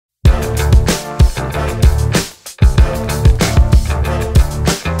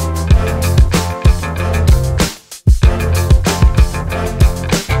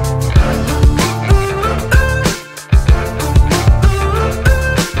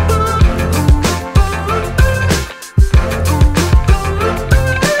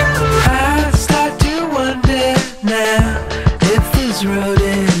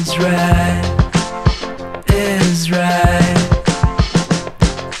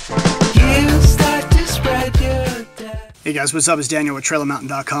Hey guys, what's up? It's Daniel with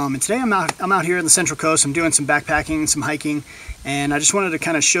TrailerMountain.com, and today I'm out here in the Central Coast. I'm doing some backpacking, some hiking, and I just wanted to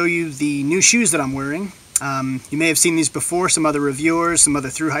kind of show you the new shoes that I'm wearing. You may have seen these before, some other reviewers, some other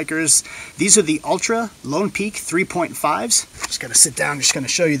thru hikers. These are the Altra Lone Peak 3.5s. Just gotta sit down, just gonna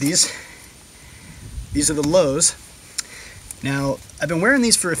show you these. These are the lows. Now, I've been wearing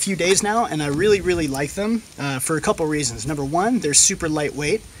these for a few days now, and I really like them for a couple reasons. Number one, they're super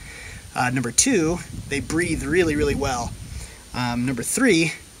lightweight. Number two, they breathe really well. Number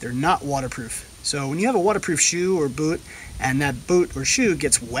three, they're not waterproof. So when you have a waterproof shoe or boot, and that boot or shoe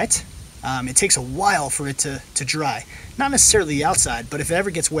gets wet, it takes a while for it to dry. Not necessarily the outside, but if it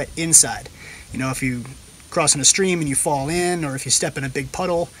ever gets wet inside. You know, if you cross in a stream and you fall in, or if you step in a big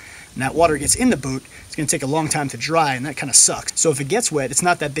puddle and that water gets in the boot, it's going to take a long time to dry, and that kind of sucks. So if it gets wet, it's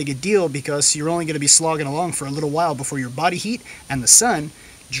not that big a deal because you're only going to be slogging along for a little while before your body heat and the sun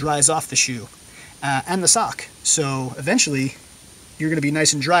dries off the shoe and the sock. So eventually you're going to be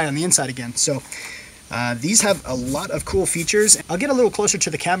nice and dry on the inside again. So these have a lot of cool features. I'll get a little closer to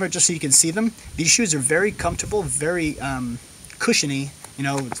the camera just so you can see them. These shoes are very comfortable, very cushiony. You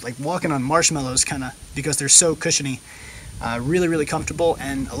know, it's like walking on marshmallows kind of, because they're so cushiony. Really comfortable,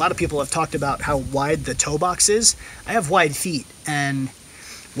 and a lot of people have talked about how wide the toe box is. I have wide feet, and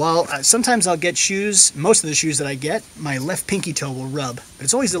while sometimes I'll get shoes, most of the shoes that I get, my left pinky toe will rub. But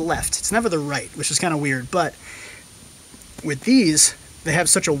it's always the left. It's never the right, which is kind of weird. But with these, they have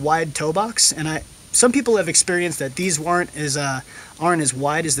such a wide toe box, and some people have experienced that these aren't as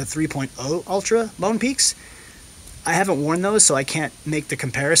wide as the 3.0 Altra Lone Peaks. I haven't worn those, so I can't make the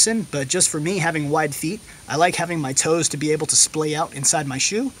comparison, but just for me, having wide feet, I like having my toes to be able to splay out inside my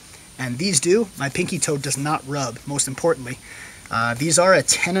shoe, and these do. My pinky toe does not rub, most importantly. These are a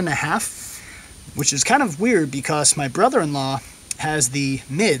 10.5, which is kind of weird because my brother-in-law has the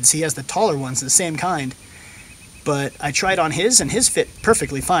mids. He has the taller ones, the same kind, but I tried on his, and his fit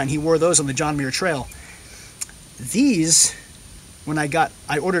perfectly fine. He wore those on the John Muir Trail. These, when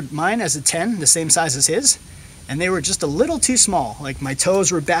I ordered mine as a 10, the same size as his, and they were just a little too small. Like, my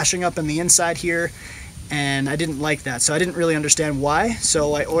toes were bashing up on the inside here, and I didn't like that, so I didn't really understand why.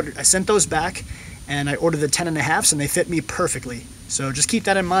 So I sent those back, and I ordered the 10.5s, and they fit me perfectly. So just keep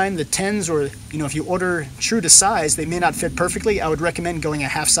that in mind. The 10s, or you know, if you order true to size, they may not fit perfectly. I would recommend going a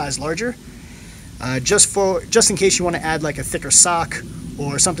half size larger, just in case you want to add like a thicker sock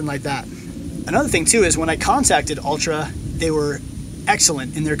or something like that. Another thing too is when I contacted Altra, they were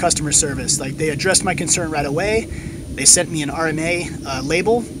excellent in their customer service. Like, they addressed my concern right away. They sent me an RMA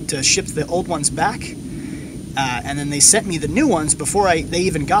label to ship the old ones back, and then they sent me the new ones before they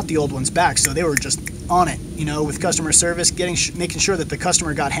even got the old ones back. So they were just on it, you know, with customer service, making sure that the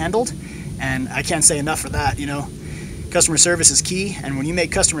customer got handled. And I can't say enough for that. You know, customer service is key, and when you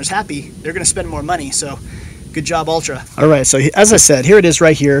make customers happy, they're going to spend more money. So good job, Altra. All right, so as I said, here it is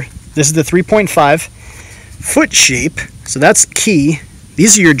right here. This is the 3.5 foot shape, so that's key.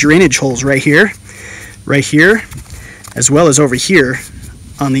 These are your drainage holes right here, as well as over here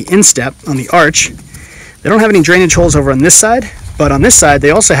on the instep, on the arch. They don't have any drainage holes over on this side, but on this side they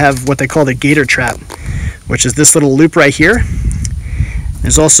also have what they call the gator trap, which is this little loop right here.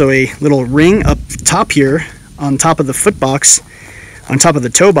 There's also a little ring up top here on top of the foot box, on top of the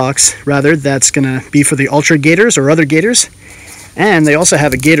toe box rather, that's gonna be for the Ultra gators or other gators. And they also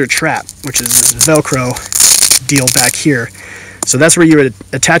have a gator trap, which is this Velcro deal back here. So that's where you would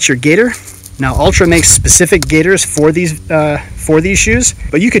attach your gator. Now, Altra makes specific gators for these shoes,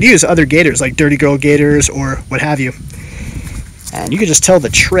 but you could use other gators like Dirty Girl gators or what have you. And you can just tell the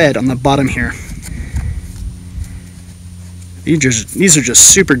tread on the bottom here. These are just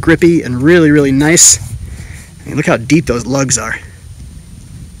super grippy and really nice. I mean, look how deep those lugs are.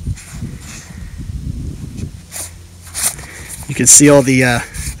 You can see all the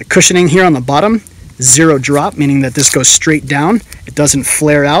cushioning here on the bottom. Zero drop, meaning that this goes straight down. It doesn't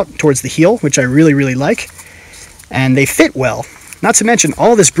flare out towards the heel, which I really like. And they fit well. Not to mention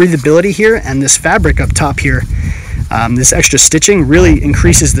all this breathability here, and this fabric up top here, this extra stitching really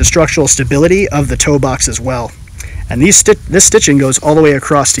increases the structural stability of the toe box as well. And this stitching goes all the way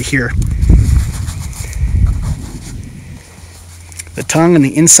across to here. The tongue and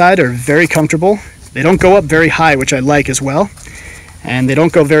the inside are very comfortable. They don't go up very high, which I like as well. And they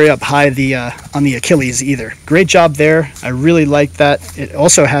don't go very up high on the Achilles either. Great job there. I really like that. It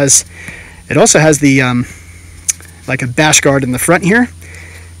also has the like a bash guard in the front here,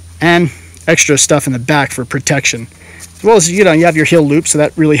 and extra stuff in the back for protection. As well as, you know, you have your heel loop, so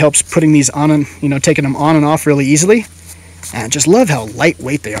that really helps putting these on and, you know, taking them on and off really easily. And I just love how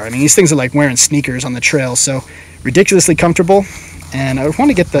lightweight they are. I mean, these things are like wearing sneakers on the trail, so ridiculously comfortable. And I want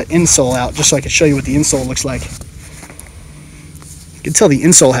to get the insole out just so I can show you what the insole looks like. You can tell the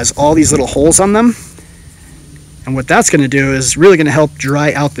insole has all these little holes on them. And what that's going to do is really going to help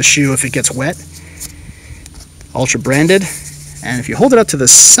dry out the shoe if it gets wet. Altra branded. And if you hold it up to the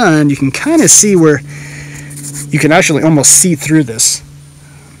sun, you can kind of see where you can actually almost see through this.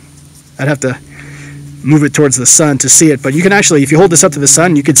 I'd have to move it towards the sun to see it, but you can actually, if you hold this up to the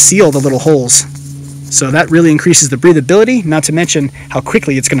sun, you could see all the little holes. So that really increases the breathability, not to mention how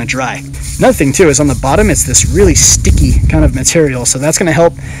quickly it's going to dry. Another thing too is on the bottom, it's this really sticky kind of material, so that's going to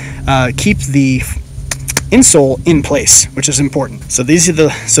help keep the insole in place, which is important. So this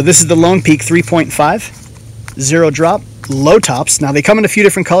is the Lone Peak 3.5 zero drop low tops. Now they come in a few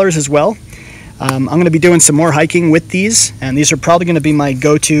different colors as well. I'm going to be doing some more hiking with these, and these are probably going to be my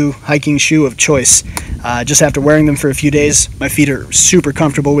go-to hiking shoe of choice. Just after wearing them for a few days, my feet are super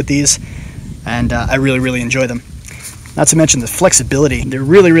comfortable with these, and I really enjoy them. Not to mention the flexibility. They're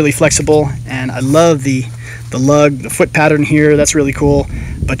really flexible, and I love the lug, the foot pattern here. That's really cool.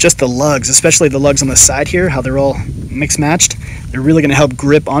 But just the lugs, especially the lugs on the side here, how they're all mix-matched, they're really going to help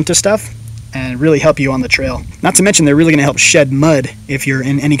grip onto stuff and really help you on the trail. Not to mention they're really going to help shed mud if you're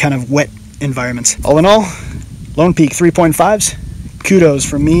in any kind of wet environments. All in all, Lone Peak 3.5s, kudos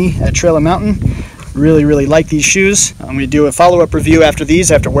from me at Trail and Mountain. Really like these shoes. I'm going to do a follow-up review after these,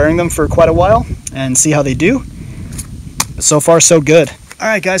 after wearing them for quite a while, and see how they do. But so far so good.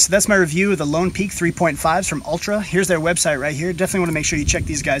 Alright guys, so that's my review of the Lone Peak 3.5s from Altra. Here's their website right here. Definitely want to make sure you check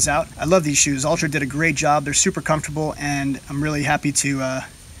these guys out. I love these shoes. Altra did a great job. They're super comfortable, and I'm really happy to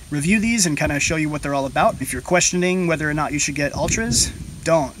review these and kind of show you what they're all about. If you're questioning whether or not you should get Altras,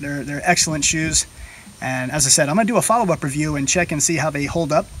 don't. They're excellent shoes. And as I said, I'm going to do a follow-up review and check and see how they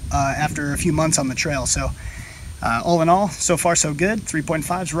hold up after a few months on the trail. So all in all, so far so good.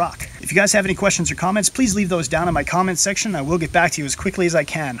 3.5s rock. If you guys have any questions or comments, please leave those down in my comments section. I will get back to you as quickly as I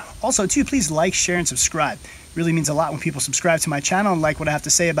can. Also too, please like, share, and subscribe. It really means a lot when people subscribe to my channel and like what I have to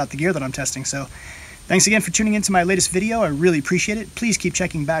say about the gear that I'm testing. So thanks again for tuning into my latest video. I really appreciate it. Please keep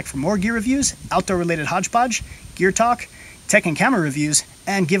checking back for more gear reviews, outdoor-related hodgepodge, gear talk, tech and camera reviews,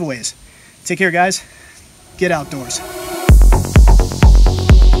 and giveaways. Take care, guys. Get outdoors.